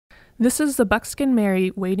This is the Buckskin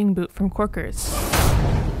Mary wading boot from Korkers.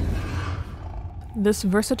 This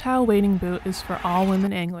versatile wading boot is for all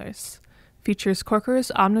women anglers. Features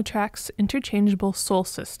Korkers Omnitrack's interchangeable sole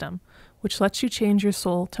system, which lets you change your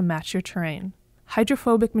sole to match your terrain.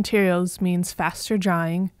 Hydrophobic materials means faster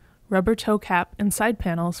drying, rubber toe cap and side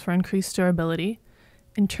panels for increased durability,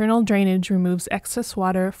 internal drainage removes excess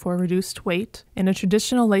water for reduced weight, and a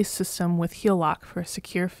traditional lace system with heel lock for a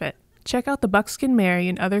secure fit. Check out the Buckskin Mary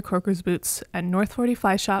and other Korkers boots at North 40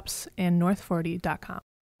 Fly Shops and north40.com.